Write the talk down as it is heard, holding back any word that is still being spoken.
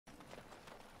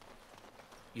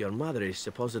Your mother is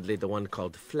supposedly the one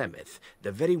called Flemeth,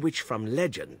 the very witch from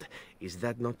legend. Is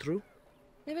that not true?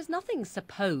 There is nothing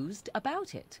supposed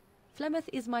about it. Flemeth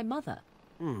is my mother.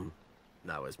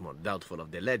 I was more doubtful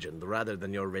of the legend rather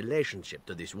than your relationship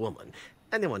to this woman.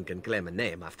 Anyone can claim a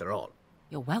name, after all.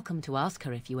 You're welcome to ask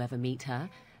her if you ever meet her.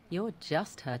 You're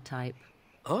just her type.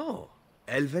 Oh,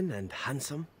 elven and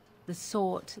handsome? The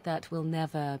sort that will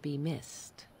never be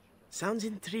missed. Sounds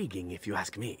intriguing, if you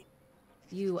ask me.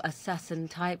 You assassin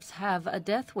types have a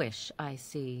death wish, I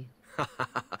see.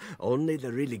 Only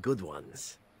the really good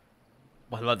ones.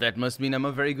 Well, that must mean I'm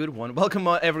a very good one. Welcome,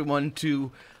 everyone,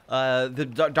 to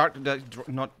the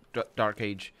Dark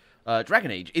Age.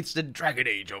 Dragon Age. It's the Dragon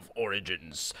Age of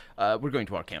Origins. We're going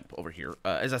to our camp over here.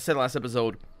 As I said last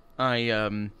episode,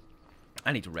 I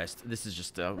need to rest. This is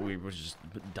just, we were just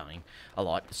dying a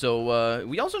lot. So,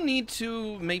 we also need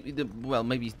to maybe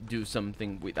do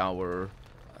something with our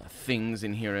things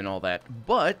in here and all that.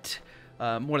 But,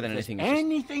 more than anything, it's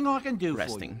anything I can do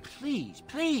resting. for you,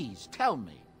 please, tell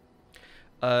me.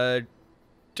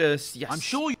 Yes.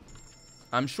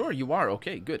 I'm sure you are.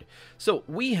 Okay, good. So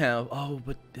we have. Oh,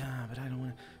 but I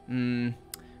don't want.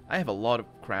 I have a lot of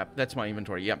crap. That's my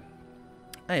inventory. Yep.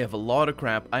 I have a lot of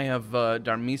crap. I have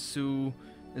Darmisu.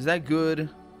 Is that good?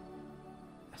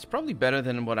 That's probably better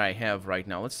than what I have right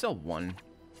now. Let's sell one.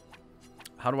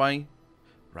 How do I?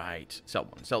 Right. Sell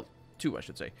one. Sell two, I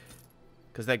should say.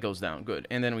 Because that goes down. Good.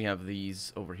 And then we have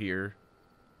these over here.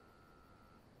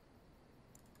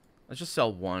 Let's just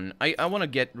sell one. I want to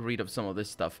get rid of some of this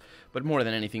stuff, but more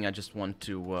than anything, I just want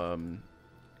to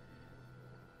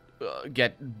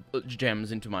get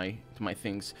gems into my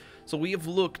things. So we have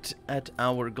looked at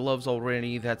our gloves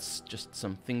already. That's just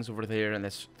some things over there, and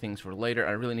that's things for later.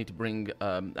 I really need to bring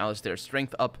Alistair's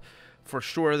strength up. For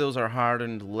sure, those are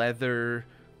hardened leather.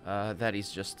 That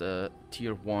is just a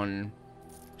tier 1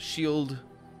 shield.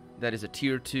 That is a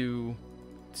tier 2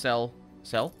 sell.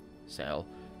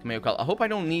 I hope I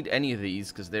don't need any of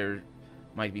these, because there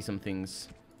might be some things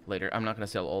later. I'm not going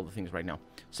to sell all the things right now.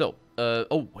 So,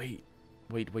 oh, wait.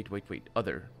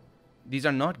 Other. These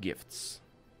are not gifts.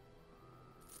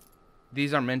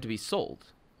 These are meant to be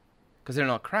sold, because they're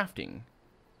not crafting.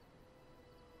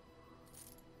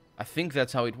 I think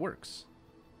that's how it works.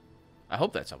 I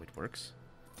hope that's how it works,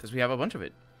 because we have a bunch of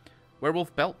it.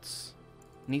 Werewolf belts.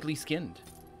 Neatly skinned.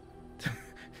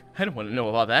 I don't want to know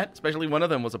about that, especially one of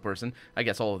them was a person. I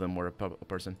guess all of them were a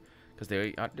person, because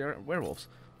they're werewolves.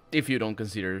 If you don't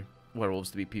consider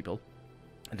werewolves to be people.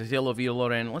 And the Tale of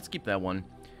Eoloran, let's keep that one.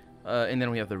 And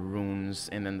then we have the runes,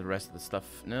 and then the rest of the stuff.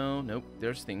 Nope,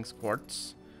 there's things.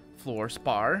 Quartz, floor,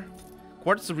 spar.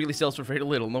 Quartz really sells for very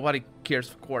little. Nobody cares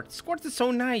for quartz. Quartz is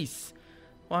so nice.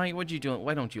 Why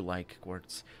don't you like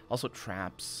quartz? Also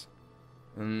traps.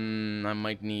 I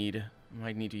might need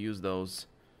to use those.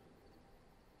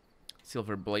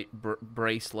 Silver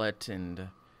bracelet and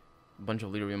a bunch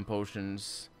of lyrium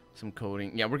potions, some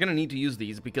coating. Yeah, we're gonna need to use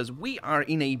these because we are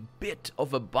in a bit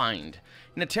of a bind.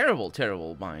 In a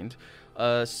terrible bind.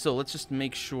 So let's just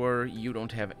make sure you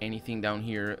don't have anything down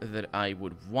here that I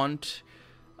would want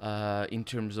in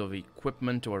terms of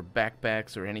equipment or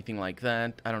backpacks or anything like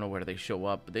that. I don't know where they show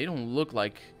up, but they don't look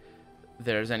like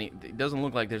there's any. It doesn't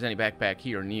look like there's any backpack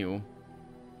here new.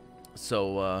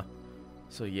 So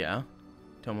yeah.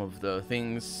 Tome of the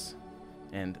things,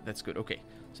 and that's good. Okay,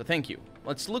 so thank you.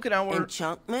 Let's look at our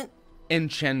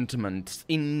enchantments,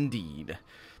 indeed.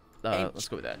 Let's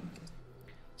go with that.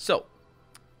 So,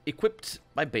 equipped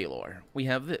by Baelor, we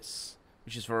have this,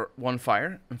 which is for 1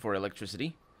 fire and 4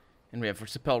 electricity, and we have for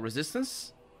Spell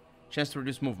resistance, chance to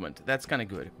reduce movement. That's kind of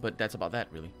good, but that's about that,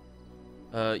 really.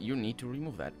 You need to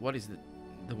remove that. What is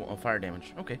the fire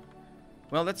damage? Okay,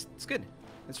 well that's good.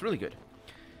 That's really good.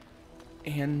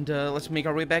 And let's make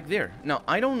our way back there. Now,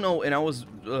 I don't know, and I was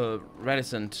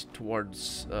reticent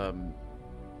towards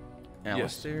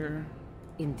Alistair.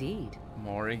 Indeed.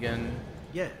 Morrigan.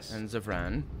 Yes. And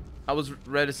Zevran. I was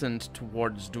reticent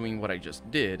towards doing what I just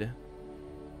did.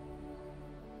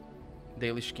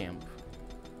 Dalish camp.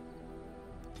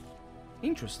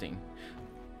 Interesting.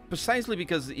 Precisely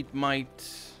because it might...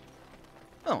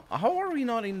 Oh, how are we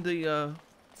not in the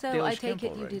So Dalish I take camp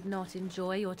it you already? did not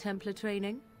enjoy your Templar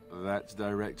training? That's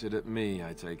directed at me,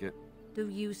 I take it. Do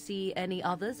you see any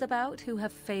others about who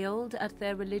have failed at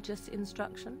their religious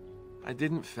instruction? I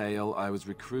didn't fail, I was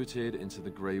recruited into the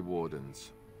Grey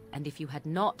Wardens. And if you had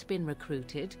not been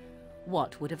recruited,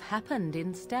 what would have happened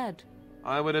instead?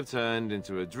 I would have turned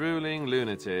into a drooling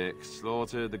lunatic,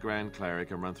 slaughtered the Grand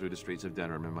Cleric, and run through the streets of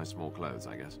Denerim in my small clothes,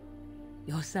 I guess.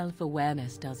 Your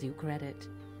self-awareness does you credit.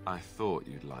 I thought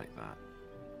you'd like that.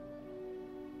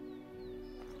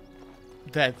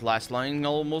 That last line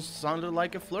almost sounded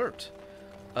like a flirt.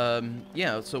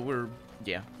 Yeah, so we're...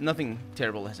 Yeah, nothing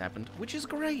terrible has happened, which is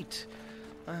great.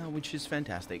 Which is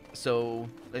fantastic. So,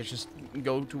 let's just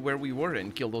go to where we were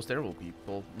and kill those terrible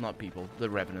people. Not people, the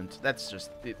Revenant. That's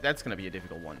gonna be a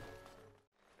difficult one.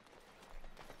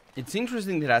 It's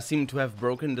interesting that I seem to have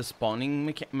broken the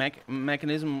spawning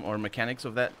mechanism or mechanics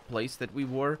of that place that we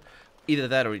were. Either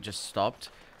that or it just stopped.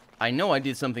 I know I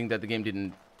did something that the game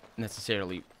didn't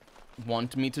necessarily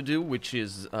want me to do, which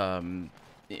is, you know,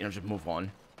 just move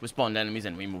on. We spawned enemies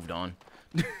and we moved on.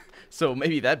 So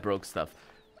maybe that broke stuff.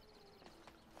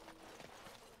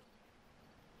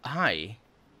 Hi.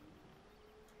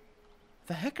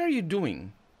 The heck are you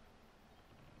doing?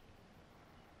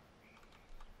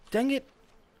 Dang it.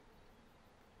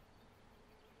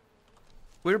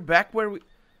 We're back where we...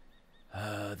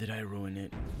 did I ruin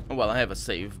it? Oh, well, I have a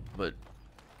save, but...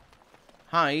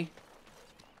 Hi.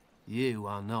 You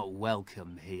are not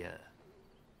welcome here.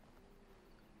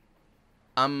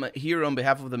 I'm here on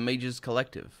behalf of the Mages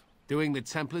Collective. Doing the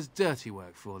Templars' dirty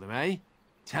work for them, eh?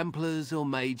 Templars or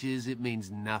mages, it means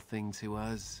nothing to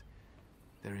us.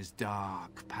 There is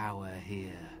dark power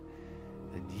here,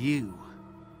 and you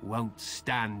won't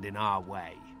stand in our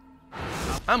way.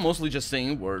 I'm mostly just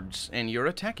saying words, and you're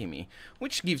attacking me,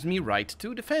 which gives me right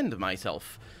to defend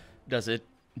myself. Does it?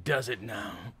 Does it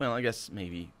now? Well, I guess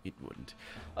maybe it wouldn't.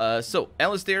 So,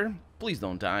 Alistair, please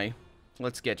don't die.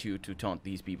 Let's get you to taunt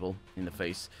these people in the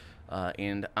face.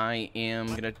 And I am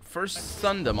gonna first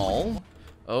stun them all.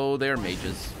 Oh, they're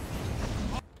mages.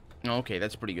 Okay,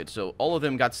 that's pretty good. So, all of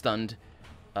them got stunned.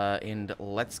 And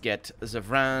let's get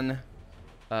Zevran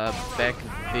back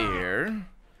there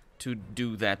to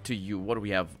do that to you. What do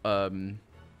we have?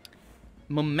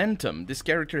 Momentum. This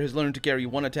character has learned to carry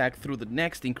one attack through the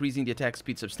next, increasing the attack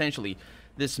speed substantially.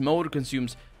 This mode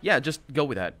consumes... Yeah, just go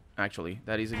with that, actually.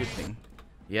 That is a good thing.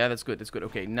 Yeah, that's good, that's good.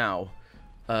 Okay, now,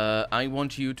 I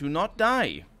want you to not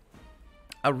die.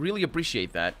 I really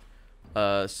appreciate that.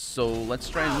 So, let's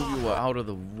try and move you out of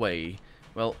the way.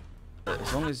 Well,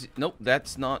 as long as... Nope,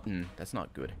 that's not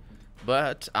good.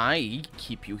 But I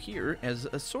keep you here as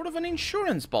a sort of an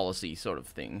insurance policy sort of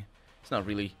thing. It's not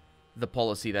really the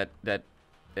policy that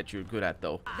you're good at,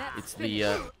 though. It's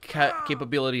the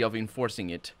capability of enforcing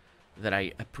it that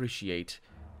I appreciate.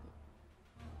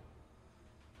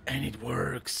 And it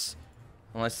works.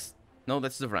 Unless... No,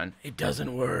 that's Zevran. It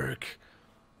doesn't work.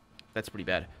 That's pretty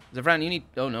bad. Zevran, you need...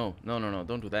 Oh, no. No,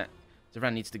 don't do that.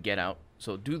 Zevran needs to get out.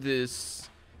 So do this.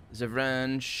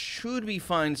 Zevran should be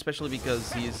fine, especially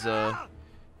because he's... Yeah,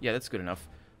 that's good enough.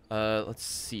 Let's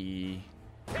see...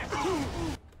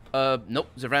 Nope.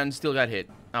 Zevran still got hit.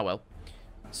 Ah, well.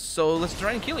 So let's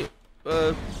try and kill you.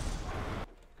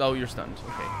 Oh, you're stunned.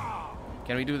 Okay.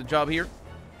 Can we do the job here?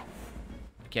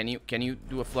 Can you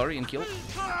do a flurry and kill?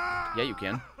 Yeah, you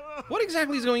can. What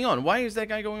exactly is going on? Why is that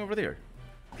guy going over there?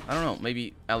 I don't know.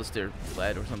 Maybe Alistair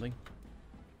fled or something.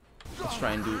 Let's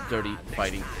try and do dirty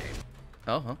fighting.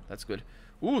 Oh, that's good.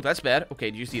 Ooh, that's bad. Okay,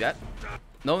 did you see that?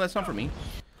 No, that's not for me.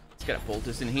 Let's get a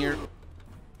poultice in here.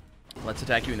 Let's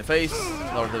attack you in the face.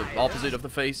 Or the opposite of the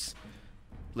face.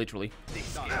 Literally.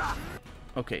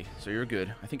 Okay, so you're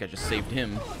good. I think I just saved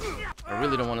him. I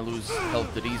really don't want to lose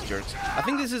health to these jerks. I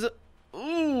think this is a...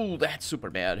 Ooh, that's super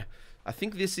bad. I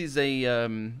think this is a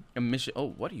mission...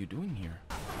 Oh, what are you doing here?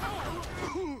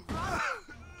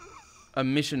 A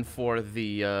mission for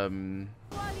the,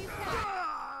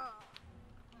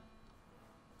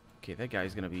 Okay, that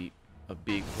guy's gonna be a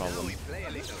big problem.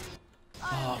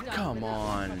 Oh, come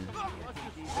on.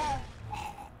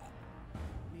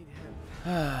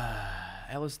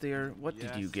 Alistair, what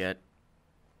did you get?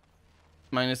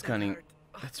 Minus cunning.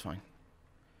 That's fine.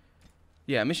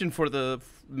 Yeah, mission for the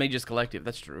Mages Collective,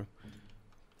 that's true.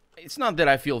 It's not that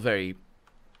I feel very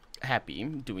happy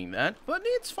doing that, but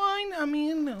it's fine. I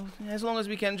mean, as long as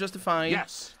we can justify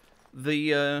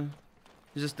the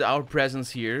just our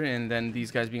presence here, and then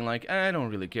these guys being like, I don't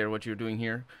really care what you're doing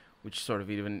here, which sort of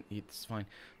even, it's fine.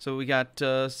 So we got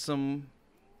some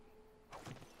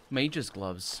Mage's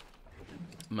Gloves.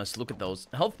 Must look at those.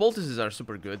 Health poultices are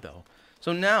super good, though.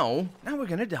 So now we're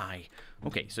gonna die.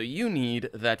 Okay, so you need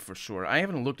that for sure. I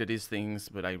haven't looked at his things,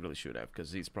 but I really should have,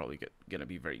 because he's probably gonna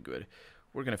be very good.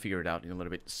 We're gonna figure it out in a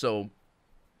little bit. So,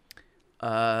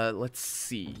 let's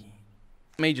see.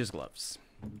 Mage's Gloves.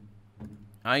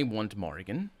 I want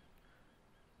Morrigan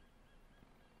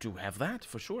to have that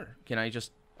for sure. Can I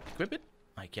just equip it?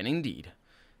 I can indeed.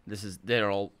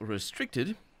 They're all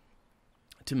restricted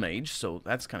to mage, so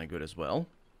that's kind of good as well.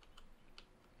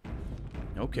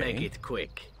 Okay. Make it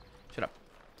quick. Shut up.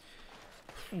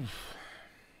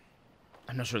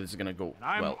 I'm not sure this is gonna go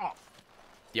I'm well. off.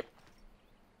 Yep.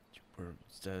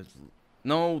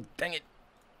 No, dang it.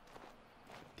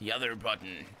 The other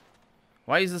button.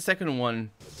 Why is the second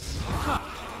one?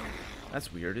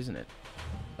 That's weird, isn't it?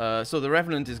 So the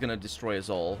Revenant is gonna destroy us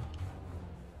all.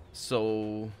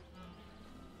 So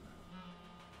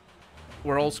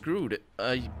we're all screwed.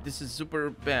 This is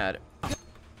super bad.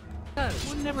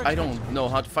 I don't know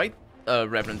how to fight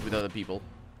Revenant with other people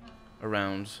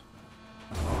around.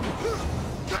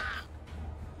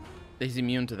 He's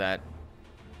immune to that.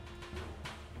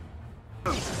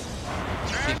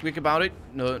 Be quick about it.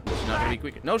 No, she's not gonna be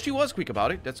quick. No, she was quick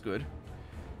about it. That's good.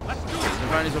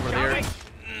 Zafran is over there.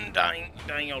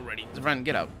 Dying already. Zafran,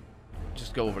 get out.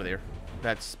 Just go over there.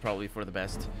 That's probably for the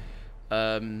best.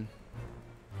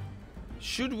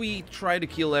 Should we try to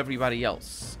kill everybody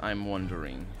else? I'm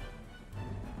wondering.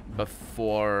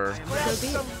 Before...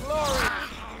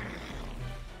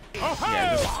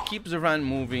 Yeah, just keep Zafran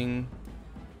moving.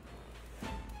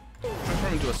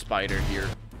 Turn into a spider here.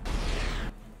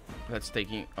 That's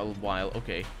taking a while.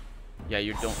 Okay. Yeah,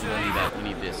 you don't need that. You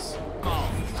need this.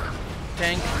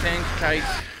 Tank, kite.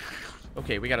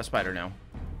 Okay, we got a spider now.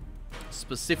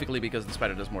 Specifically because the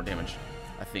spider does more damage,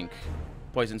 I think.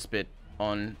 Poison spit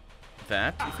on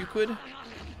that, if you could.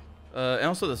 And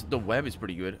also the web is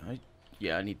pretty good.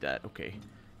 Yeah, I need that. Okay.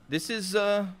 This is,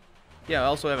 yeah, I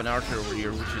also have an archer over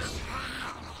here, which is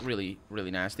really,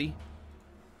 really nasty.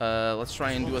 Let's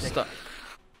try and do a stun.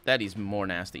 That is more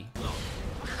nasty.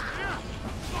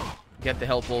 Get the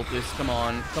health poultice. Come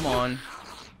on. Come on.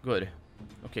 Good.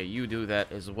 Okay, you do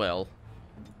that as well.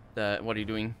 What are you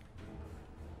doing?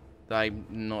 I'm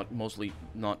mostly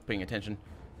not paying attention.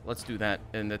 Let's do that,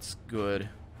 and that's good.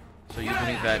 So you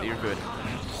doing that, you're good.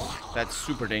 That's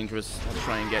super dangerous. Let's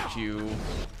try and get you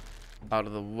out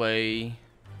of the way.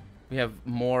 We have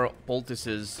more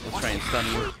poultices. Let's try and stun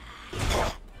you.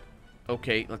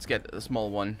 Okay, let's get a small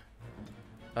one.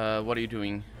 What are you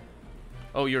doing?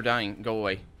 Oh, you're dying. Go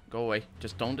away. Go away.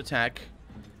 Just don't attack.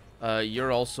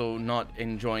 You're also not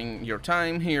enjoying your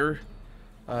time here.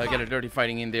 Get a dirty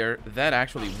fighting in there. That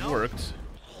actually worked.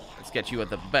 Let's get you at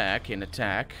the back and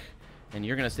attack. And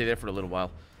you're gonna stay there for a little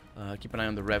while. Keep an eye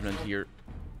on the Revenant here.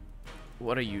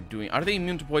 What are you doing? Are they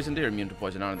immune to poison? They're immune to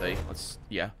poison, aren't they?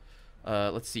 Yeah.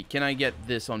 Let's see. Can I get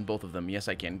this on both of them? Yes,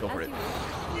 I can. Go for it.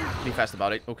 Be fast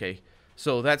about it. Okay.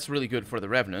 So that's really good for the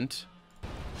Revenant.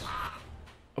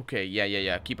 Okay,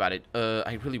 yeah. Keep at it.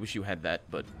 I really wish you had that,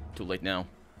 but too late now.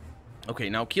 Okay,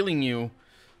 now killing you.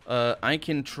 I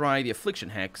can try the Affliction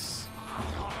Hex.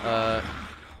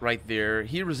 Right there.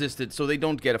 He resisted, so they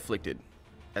don't get afflicted.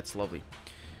 That's lovely.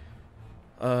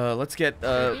 Let's get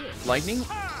Lightning.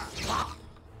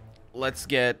 Let's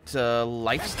get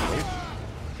Lifesteal.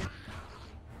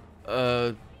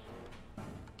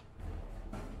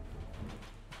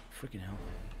 Freaking hell.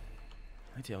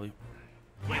 I tell you.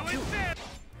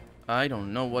 I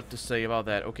don't know what to say about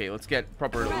that. Okay, let's get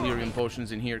proper Lyrium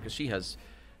potions in here, because she has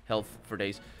health for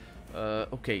days.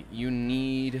 Okay, you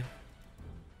need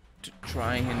to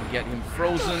try and get him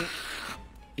frozen.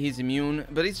 He's immune,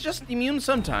 but he's just immune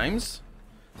sometimes.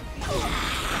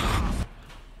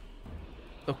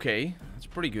 Okay, that's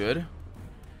pretty good.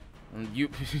 And you,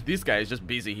 this guy is just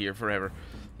busy here forever.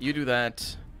 You do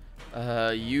that.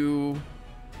 You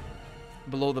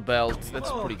below the belt.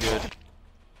 That's pretty good.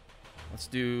 Let's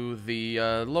do the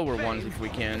lower ones if we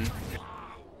can.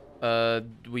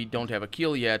 We don't have a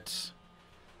kill yet.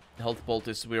 Health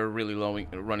poultice, we're really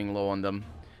running low on them.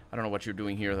 I don't know what you're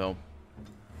doing here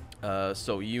though.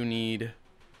 So you need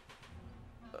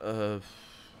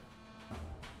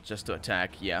just to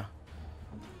attack, yeah.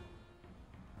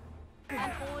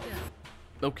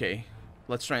 Okay,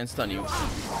 let's try and stun you.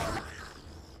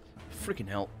 Freaking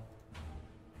hell.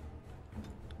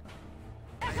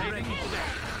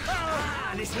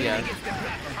 Yeah.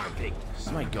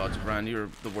 Oh my god, Zafran, you're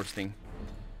the worst thing.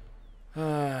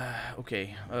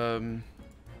 Okay,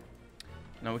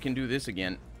 now we can do this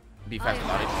again. Be fast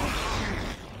about it.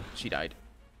 She died.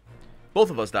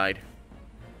 Both of us died.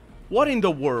 What in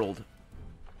the world?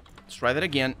 Let's try that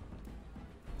again.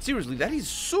 Seriously, that is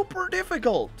super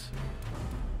difficult.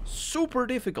 Super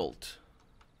difficult.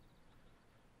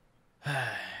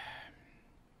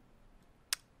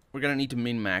 We're gonna need to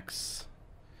min-max.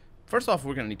 First off,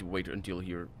 we're gonna need to wait until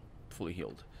you're fully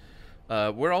healed.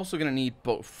 We're also gonna need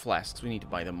both flasks. We need to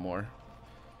buy them more.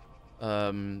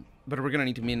 But we're gonna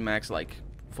need to min-max, like,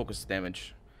 focus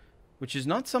damage. Which is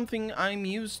not something I'm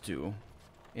used to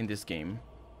in this game.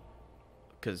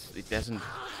 Because it doesn't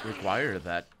require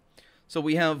that. So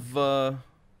we have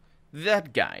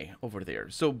that guy over there.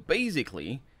 So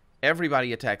basically,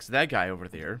 everybody attacks that guy over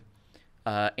there.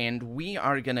 And we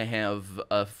are gonna have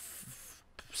a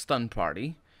stun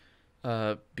party.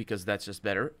 because that's just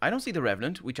better. I don't see the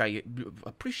Revenant, which I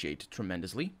appreciate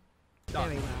tremendously.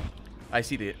 Very well. I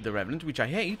see the Revenant, which I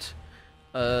hate.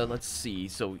 Let's see.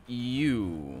 So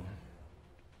you're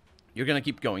gonna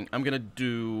keep going. I'm gonna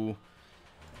do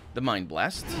the Mind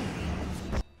Blast.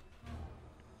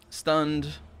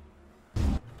 Stunned.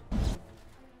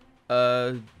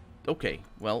 Okay.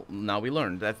 Well, now we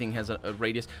learned that thing has a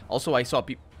radius. Also, I saw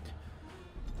people.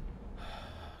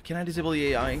 Can I disable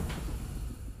the AI?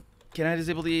 Can I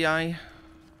disable the AI?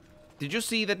 Did you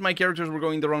see that my characters were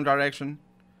going the wrong direction?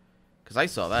 Because I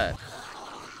saw that.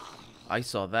 I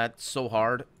saw that so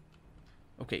hard.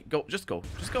 Okay, go. Just go.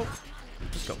 Just go.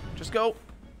 Just go. Just go.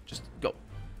 Just go.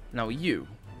 Now you.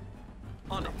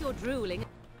 Stop your drooling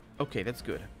Okay, that's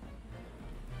good.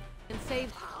 and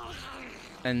save.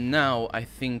 And now I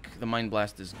think the Mind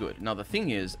Blast is good. Now the thing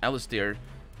is, Alistair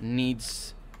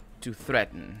needs to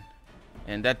threaten.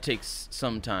 And that takes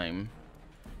some time.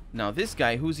 Now this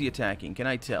guy, who's he attacking? Can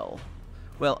I tell?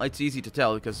 Well, it's easy to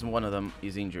tell because one of them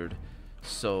is injured.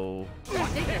 So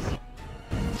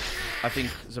I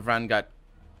think Zevran got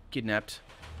kidnapped.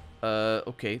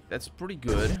 Okay, that's pretty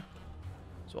good.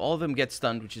 So all of them get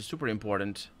stunned, which is super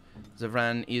important.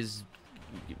 Zevran is,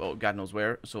 oh, God knows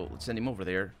where. So let's send him over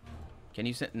there. Can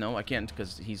you send? No, I can't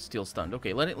because he's still stunned.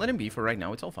 Okay, let him be for right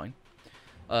now. It's all fine.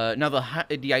 Now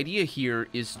the idea here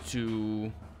is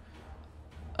to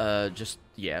just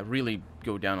really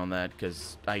go down on that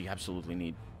because I absolutely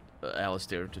need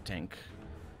Alistair to tank,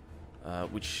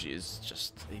 which is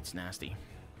just it's nasty.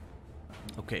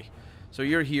 Okay, so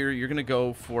you're here. You're gonna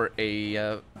go for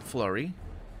a flurry.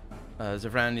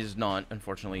 Zevran is not,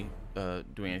 unfortunately,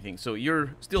 doing anything. So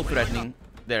you're still threatening.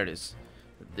 There it is.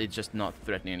 It's just not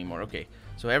threatening anymore. Okay,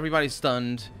 so everybody's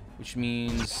stunned, which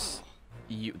means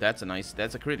you. That's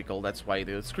a critical. That's why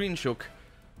the screen shook.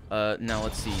 Now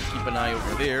let's see. Keep an eye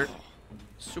over there.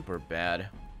 Super bad.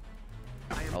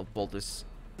 I'll bolt this.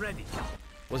 Ready.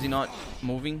 Was he not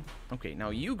moving? Okay, now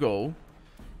you go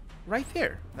right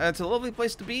there. That's a lovely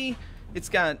place to be. It's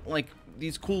got like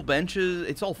these cool benches.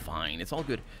 It's all fine. It's all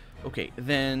good. Okay,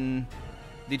 then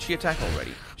did she attack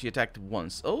already? She attacked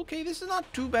once. Okay, this is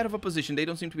not too bad of a position. They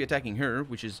don't seem to be attacking her,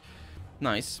 which is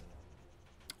nice.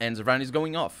 And Zevran is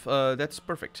going off. That's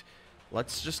perfect.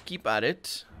 Let's just keep at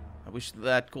it. I wish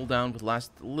that cooldown would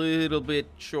last a little bit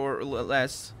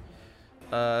less.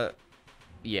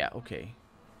 Yeah, okay.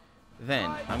 Then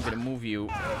I'm gonna move you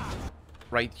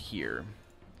right here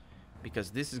because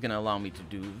this is gonna allow me to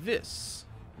do this,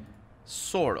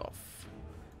 sort of.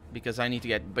 Because I need to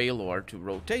get Baelor to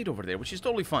rotate over there, which is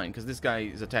totally fine because this guy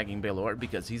is attacking Baelor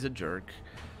because he's a jerk.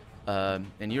 And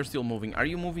you're still moving. Are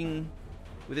you moving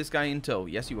with this guy in tow?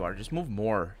 Yes, you are. Just move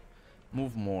more.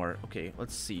 Move more. Okay,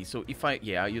 let's see. So if I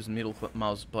use middle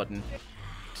mouse button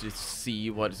to see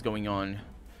what is going on.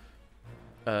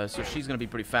 So she's gonna be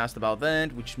pretty fast about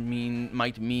that, which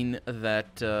might mean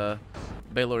that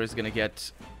Baelor is gonna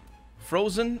get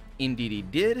frozen. Indeed, he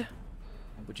did,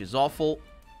 which is awful.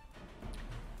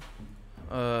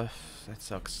 That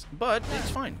sucks, but it's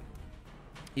fine.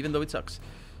 Even though it sucks,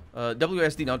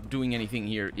 WSD not doing anything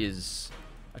here is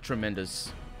a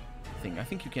tremendous thing. I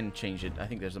think you can change it. I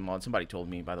think there's a mod. Somebody told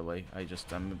me, by the way.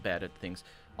 I'm bad at things.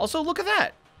 Also, look at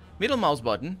that. Middle mouse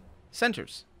button,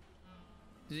 centers.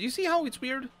 Did you see how it's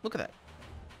weird? Look at that.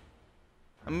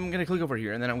 I'm gonna click over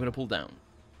here and then I'm gonna pull down.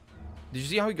 Did you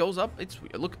see how it goes up? It's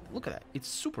weird. Look at that. It's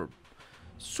super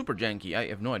janky. I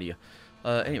have no idea.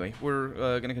 Anyway,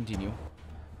 we're gonna continue.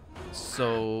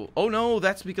 So, oh no,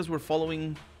 that's because we're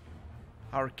following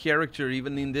our character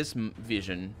even in this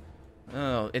vision.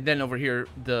 Oh, and then over here,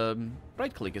 the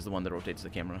right click is the one that rotates the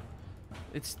camera.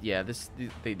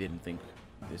 They didn't think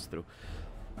this through.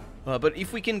 But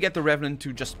if we can get the Revenant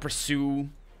to just pursue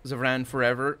Zevran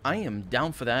forever, I am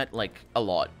down for that, like, a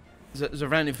lot.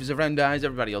 Zevran, if Zevran dies,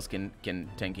 everybody else can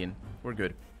tank in. We're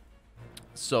good.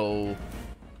 So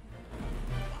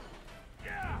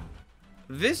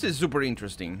this is super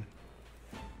interesting.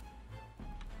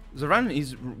 Zevran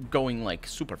is going, like,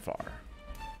 super far.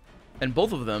 And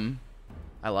both of them,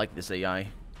 I like this AI.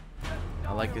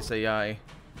 I like this AI.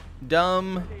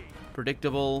 Dumb,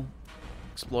 predictable,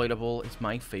 exploitable. It's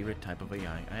my favorite type of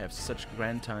AI. I have such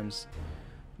grand times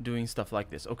doing stuff like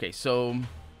this. Okay, so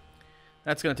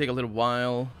that's gonna take a little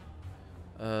while.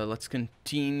 Let's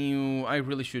continue. I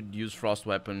really should use frost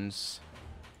weapons.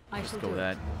 Let's go with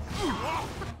that.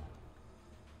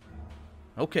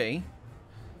 Okay.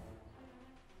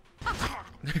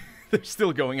 They're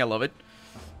still going. I love it.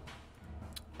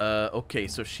 Okay,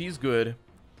 so she's good,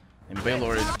 and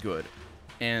Baelor is good,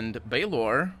 and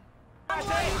Baelor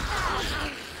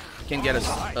can get us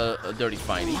a dirty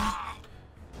fighting,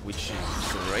 which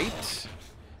is great. great.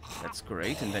 That's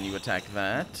great. And then you attack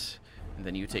that. And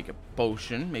then you take a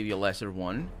potion, maybe a lesser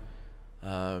one.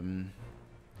 Zevran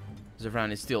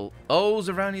is still... Oh,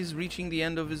 Zevran is reaching the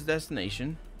end of his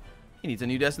destination. He needs a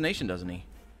new destination, doesn't he?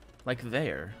 Like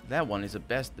there. That one is the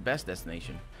best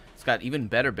destination. It's got even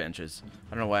better benches.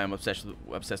 I don't know why I'm obsessed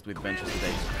with benches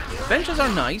today. Benches are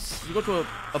nice. You go to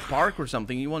a park or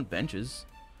something, you want benches.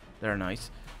 They're nice.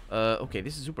 Okay,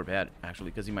 this is super bad, actually,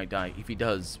 because he might die. If he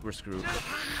does, we're screwed.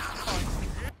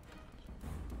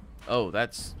 Oh,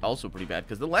 that's also pretty bad,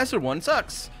 because the lesser one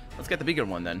sucks. Let's get the bigger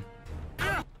one, then.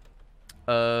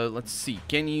 Let's see.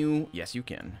 Can you... Yes, you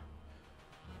can.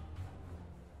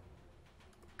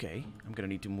 Okay, I'm gonna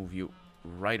need to move you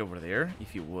right over there,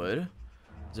 if you would.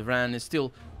 Zevran is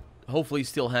still... Hopefully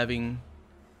still having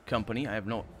company. I have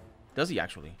no... Does he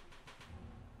actually?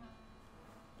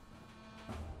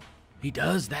 He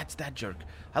does. That's that jerk.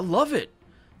 I love it.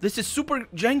 This is super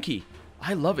janky.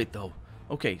 I love it, though.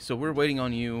 Okay, so we're waiting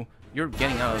on you. You're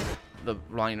getting out of the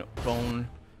rhino bone.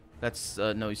 That's,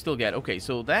 no, you still get... Okay,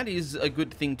 so that is a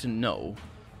good thing to know.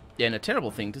 And a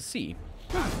terrible thing to see.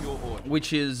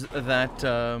 Which is that,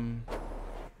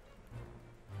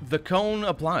 the cone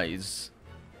applies.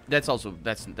 That's also...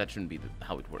 That shouldn't be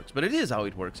how it works. But it is how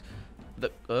it works.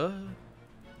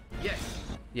 Yes.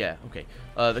 Yeah, okay.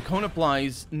 The cone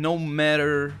applies no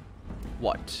matter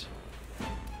what.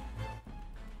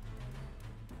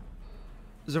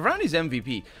 Zevran is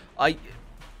MVP. I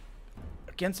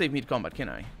can't save mid-combat, can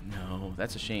I? No,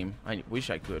 that's a shame. I wish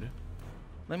I could.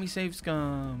 Let me save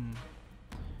Scum.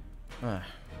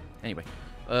 Anyway.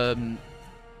 Here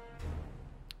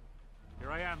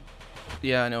I am.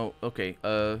 Yeah, I know. Okay,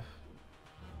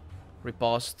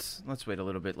 riposte. Let's wait a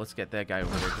little bit. Let's get that guy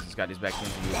over there because he's got his back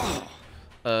into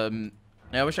you.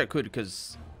 I wish I could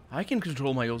because I can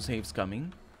control my own saves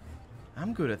coming.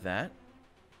 I'm good at that.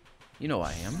 You know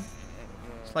I am.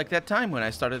 It's like that time when I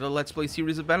started a Let's Play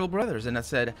series of Battle Brothers and I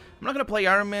said, I'm not going to play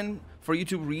Iron Man for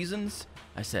YouTube reasons.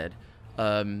 I said,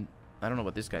 I don't know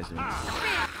what this guy's doing.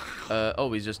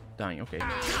 Oh, he's just dying. Okay.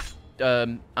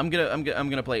 I'm not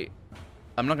gonna play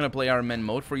Iron Man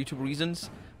mode for YouTube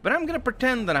reasons, but I'm gonna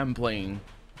pretend that I'm playing.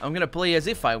 I'm gonna play as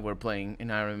if I were playing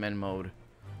in Iron Man mode,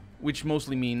 which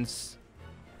mostly means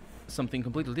something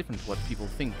completely different to what people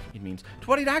think it means. To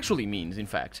what it actually means, in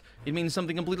fact. It means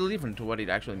something completely different to what it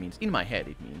actually means. In my head,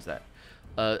 it means that.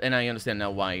 And I understand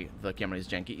now why the camera is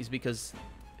janky. Is because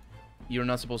you're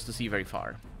not supposed to see very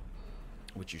far,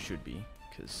 which you should be,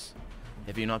 because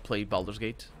have you not played Baldur's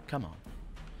Gate? Come on.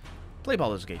 Play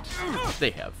Baldur's Gate.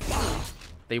 They have.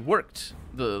 They worked.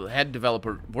 The head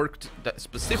developer worked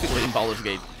specifically in Baldur's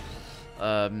Gate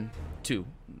 2.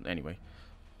 Anyway.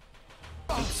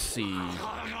 Let's see.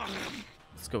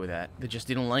 Let's go with that. They just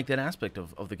didn't like that aspect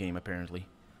of the game, apparently.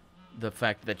 The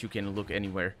fact that you can look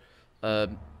anywhere.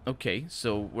 Okay,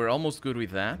 so we're almost good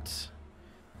with that.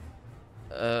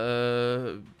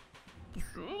 Let's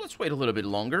wait a little bit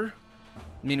longer.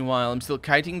 Meanwhile, I'm still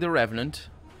kiting the Revenant.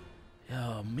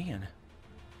 Oh, man.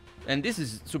 And this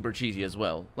is super cheesy as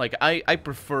well. Like, I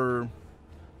prefer...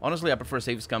 Honestly, I prefer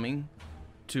saves coming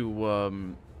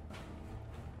to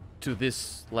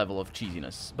this level of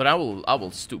cheesiness. But I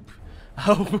will stoop.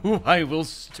 I will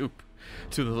stoop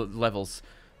to the levels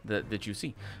that you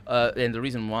see. And the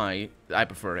reason why I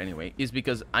prefer it anyway is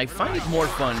because I find it more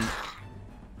fun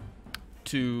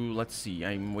to... Let's see,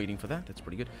 I'm waiting for that. That's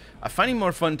pretty good. I find it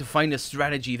more fun to find a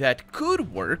strategy that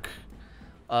could work.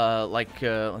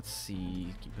 Let's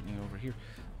see, keep putting over here.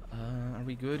 Are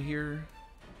we good here?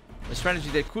 A strategy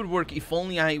that could work if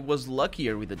only I was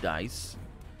luckier with the dice.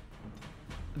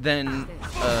 Then,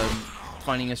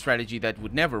 finding a strategy that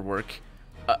would never work,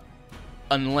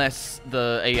 unless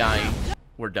the AI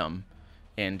were dumb.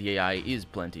 And the AI is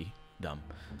plenty dumb,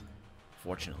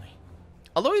 fortunately.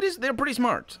 Although they're pretty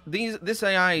smart. This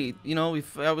AI, you know,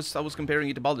 if I was comparing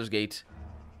it to Baldur's Gate,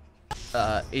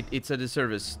 it's a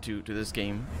disservice to this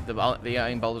game. The AI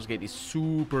in Baldur's Gate is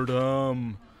super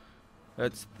dumb.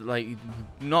 That's like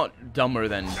not dumber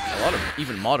than a lot of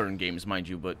even modern games, mind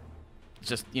you, but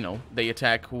just, you know, they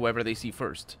attack whoever they see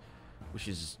first, which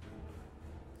is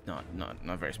not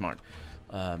very smart.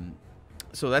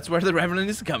 So that's where the Revenant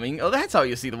is coming. Oh, that's how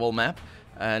you see the whole map.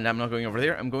 And I'm not going over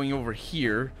there. I'm going over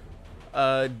here.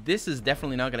 This is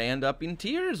definitely not going to end up in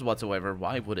tears whatsoever.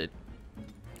 Why would it?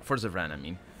 For Zevran, I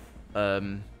mean.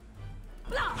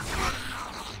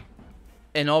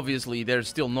 And obviously, there's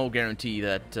still no guarantee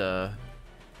that...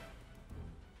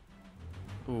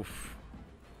 Oof.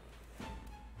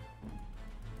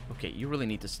 Okay, you really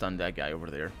need to stun that guy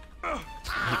over there.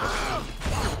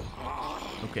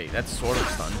 Okay, that's sort of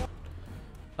stun.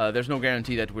 There's no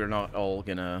guarantee that we're not all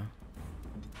gonna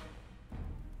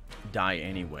die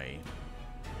anyway.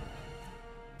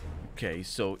 Okay,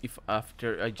 so if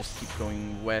after I just keep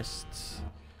going west...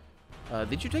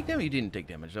 did you take damage? You didn't take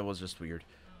damage. That was just weird.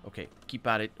 Okay, keep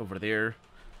at it over there.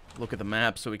 Look at the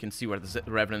map so we can see where the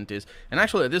Revenant is. And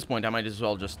actually, at this point, I might as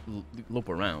well just loop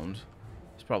around.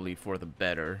 It's probably for the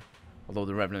better. Although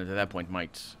the Revenant at that point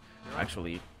might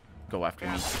actually go after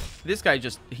me. This guy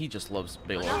he just loves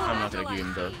Balor. I'm not going to give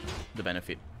him the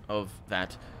benefit of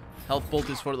that. Health Bolt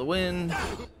is for the win.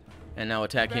 And now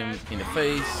attack him in the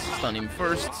face. Stun him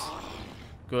first.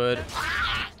 Good.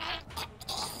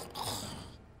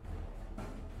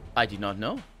 I did not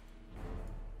know.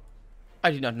 I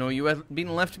did not know you had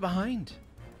been left behind.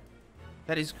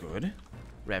 That is good.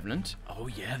 Revenant. Oh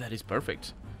yeah, that is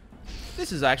perfect.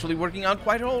 This is actually working out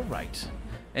quite alright.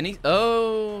 And he...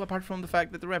 Oh, apart from the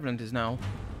fact that the Revenant is now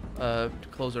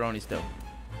closer on his toe.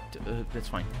 That's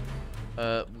fine.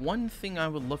 One thing I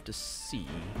would love to see,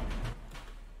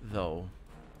 though,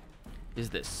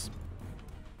 is this.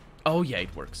 Oh yeah,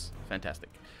 it works. Fantastic.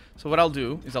 So what I'll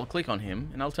do is I'll click on him,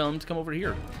 and I'll tell him to come over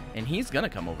here. And he's gonna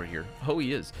come over here. Oh,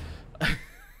 he is.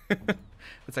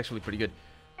 That's actually pretty good.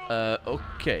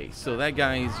 Okay, so that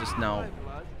guy is just now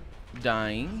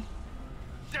dying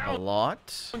a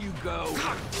lot. You go.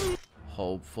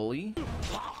 Hopefully.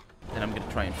 And I'm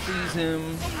gonna try and freeze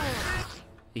him.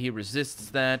 He resists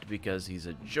that because he's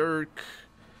a jerk.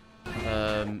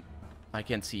 I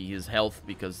can't see his health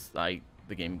because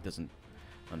the game doesn't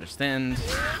understand.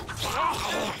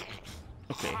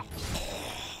 Okay.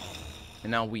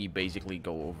 And now we basically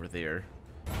go over there.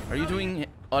 Are you doing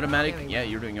automatic? Yeah,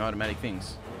 you're doing automatic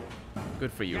things.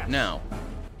 Good for you. Now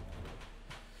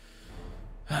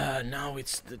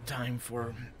it's the time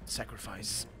for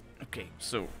sacrifice. Okay,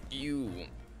 so you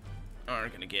are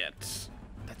gonna get...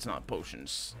 That's not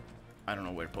potions. I don't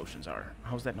know where potions are.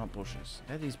 How's that not potions?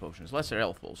 That is potions. Lesser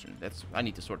health potion. That's... I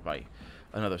need to sort by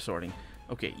another sorting.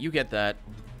 Okay, you get that,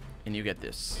 and you get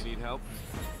this. You need help?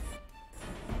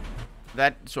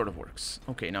 That sort of works.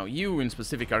 Okay, now you in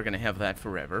specific are gonna have that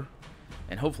forever,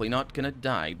 and hopefully not gonna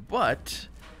die, but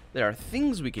there are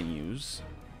things we can use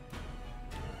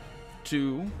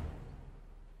to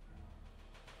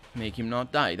make him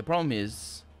not die. The problem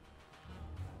is...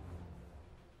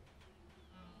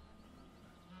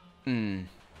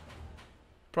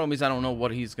 Problem is I don't know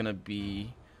what he's gonna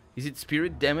be... Is it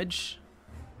spirit damage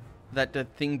that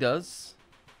that thing does?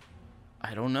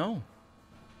 I don't know.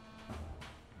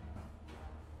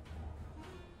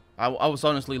 I was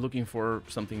honestly looking for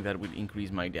something that would increase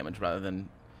my damage rather than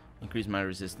increase my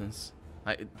resistance.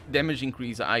 Damage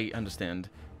increase, I understand.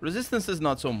 Resistance is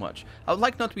not so much. I would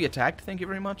like not to be attacked, thank you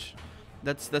very much.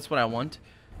 That's what I want.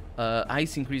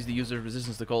 Ice increase the user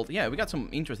resistance to cold. Yeah, we got some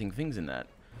interesting things in that.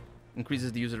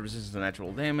 Increases the user resistance to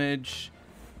natural damage.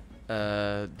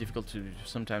 Difficult to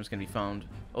sometimes can be found.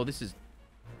 Oh, this is...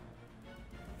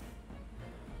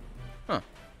 Huh.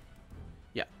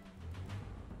 Yeah.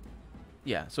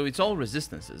 Yeah, so it's all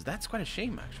resistances. That's quite a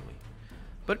shame, actually.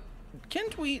 But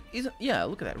can't we... Yeah,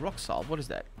 look at that. Rock Salt. What is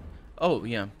that? Oh,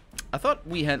 yeah. I thought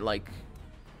we had, like,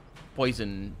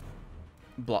 poison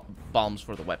bombs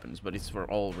for the weapons, but it's for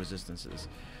all resistances.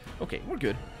 Okay, we're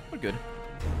good. We're good.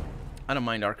 I don't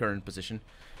mind our current position.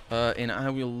 And I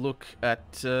will look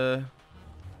at...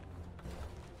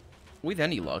 with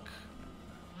any luck...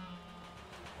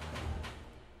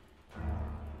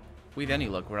 With any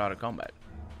luck, we're out of combat.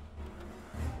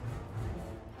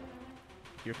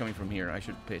 You're coming from here. I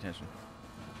should pay attention.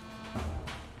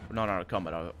 We're not out of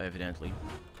combat, evidently.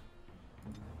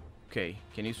 Okay,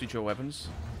 can you switch your weapons?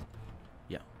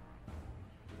 Yeah.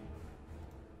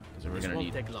 Because we're gonna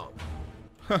need... Take long.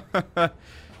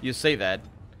 You say that.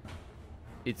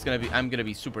 It's gonna be... I'm gonna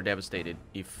be super devastated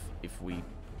if we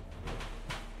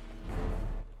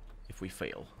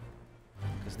fail.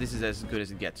 Because this is as good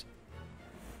as it gets.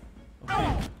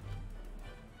 Okay.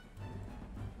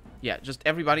 Yeah, just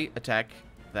everybody attack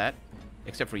that,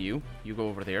 except for you. You go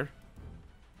over there.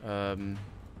 We're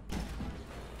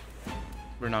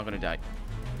not gonna die.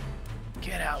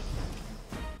 Get out.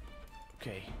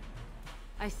 Okay.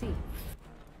 I see.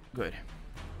 Good.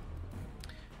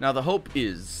 Now the hope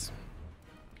is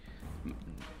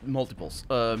multiples.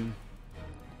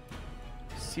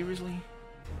 Seriously?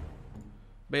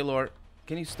 Balor,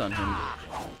 can you stun him?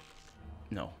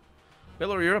 No.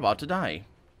 Balor, you're about to die.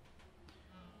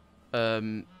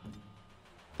 The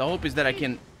hope is that I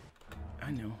can... I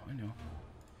know.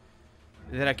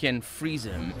 That I can freeze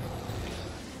him.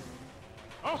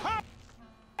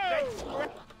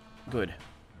 Good.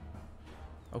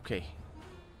 Okay.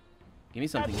 Give me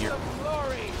something here.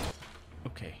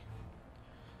 Okay.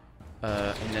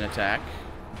 And then attack.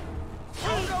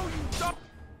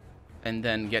 And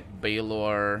then get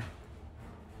Baylor...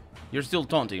 You're still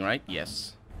taunting, right?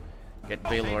 Yes. Get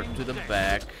Baylor to the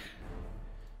back.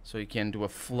 So you can do a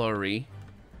flurry.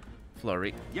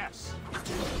 Flurry. Yes.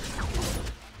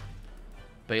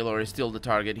 Baylor is still the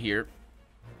target here.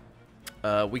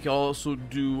 We can also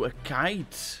do a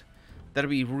kite. That'd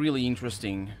be really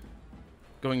interesting.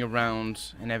 Going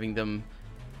around and having them...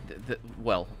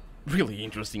 well, really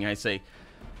interesting, I say.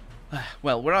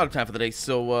 Well, we're out of time for the day,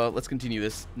 so let's continue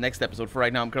this next episode. For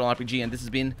right now, I'm Colonel RPG, and this has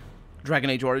been Dragon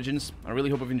Age Origins. I really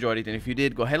hope you've enjoyed it, and if you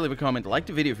did, go ahead and leave a comment, like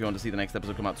the video if you want to see the next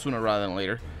episode come out sooner rather than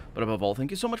later. But above all,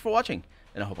 thank you so much for watching,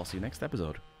 and I hope I'll see you next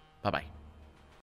episode. Bye-bye.